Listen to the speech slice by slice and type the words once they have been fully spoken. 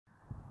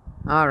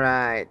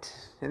Alright,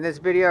 in this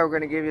video we're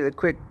going to give you the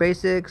quick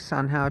basics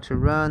on how to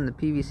run the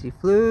PVC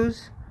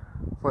flues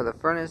for the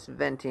furnace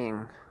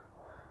venting.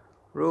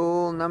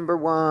 Rule number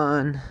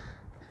 1,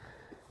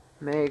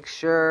 make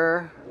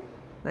sure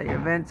that your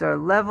vents are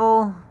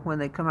level when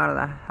they come out of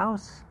the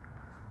house.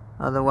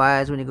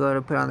 Otherwise, when you go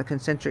to put on the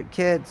concentric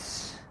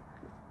kits,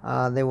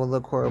 they will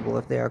look horrible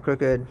if they are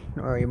crooked,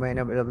 or you might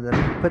not be able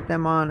to put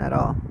them on at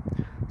all.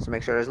 So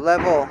make sure it's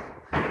level.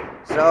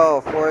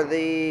 So for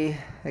the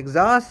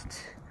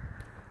exhaust,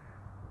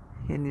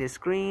 you need a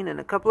screen and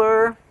a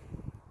coupler.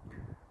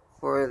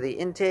 For the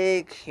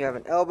intake, you have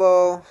an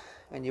elbow,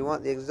 and you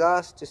want the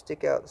exhaust to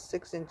stick out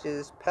 6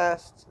 inches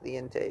past the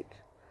intake.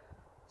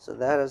 So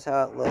that is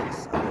how it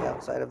looks on the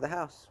outside of the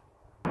house.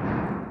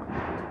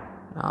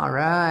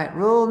 Alright,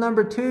 rule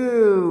number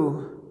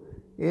 2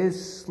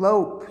 is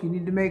slope. You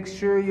need to make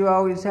sure you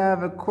always have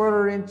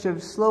 1/4 inch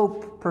of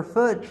slope per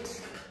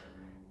foot.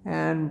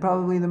 And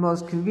probably the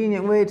most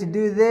convenient way to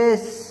do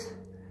this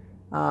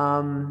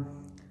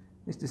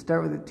is to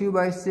start with a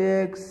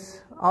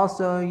 2x6.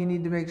 Also, you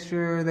need to make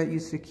sure that you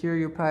secure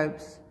your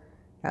pipes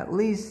at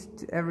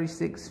least every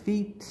 6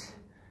 feet.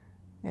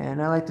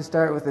 And I like to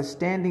start with a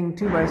standing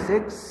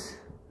 2x6,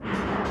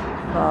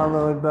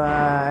 followed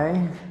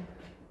by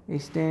a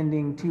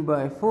standing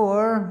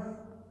 2x4.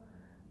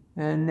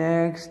 And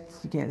next,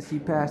 you can't see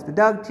past the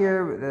duct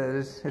here, but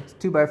it's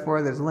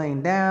 2x4 that's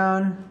laying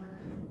down.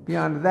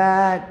 Beyond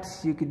that,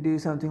 you could do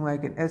something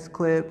like an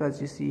S-clip, as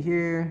you see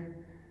here.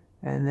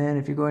 And then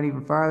if you're going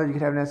even farther, you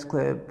could have an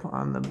S-clip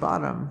on the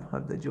bottom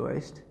of the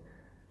joist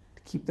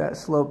to keep that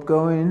slope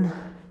going.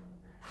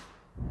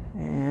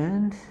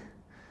 And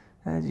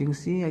as you can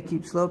see, I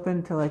keep sloping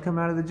until I come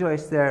out of the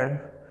joist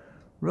there.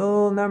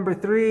 Rule number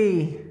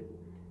 3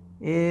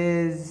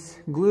 is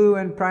glue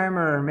and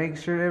primer. Make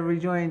sure every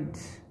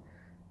joint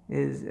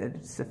is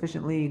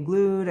sufficiently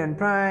glued and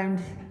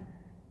primed.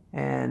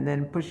 And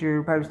then push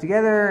your pipes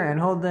together and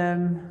hold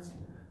them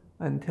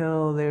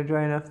until they're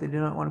dry enough they do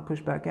not want to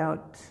push back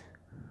out.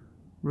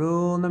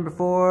 Rule number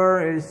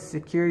 4 is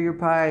secure your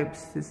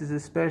pipes. This is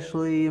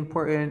especially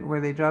important where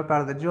they drop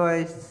out of the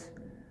joists.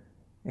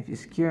 If you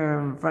secure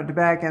them front to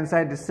back and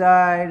side to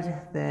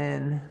side,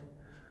 then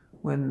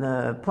when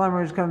the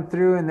plumbers come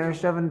through and they're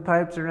shoving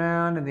pipes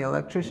around and the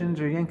electricians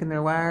are yanking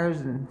their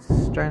wires and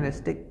trying to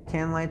stick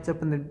can lights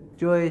up in the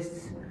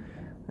joists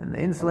and the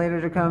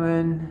insulators are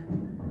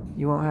coming,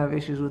 you won't have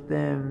issues with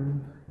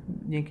them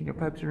yanking your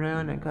pipes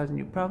around and causing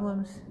you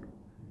problems.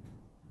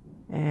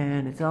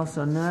 And it's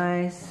also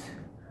nice,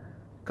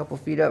 a couple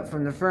feet up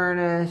from the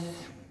furnace,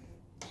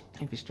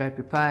 if you stripe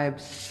your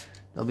pipes,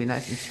 they'll be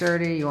nice and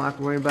sturdy. You won't have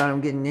to worry about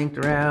them getting yanked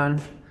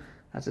around.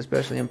 That's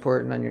especially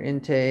important on your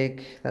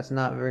intake. That's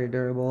not very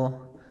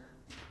durable.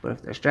 But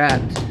if they're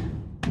strapped,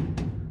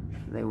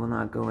 they will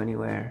not go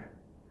anywhere.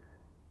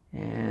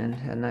 And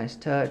a nice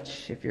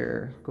touch, if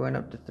you're going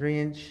up to 3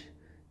 inch,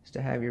 is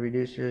to have your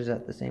reducers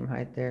at the same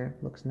height there.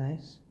 Looks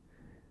nice.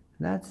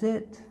 And that's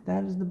it.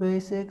 That is the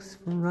basics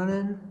for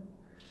running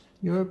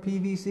your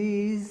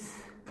PVCs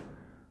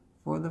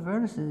for the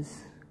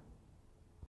furnaces.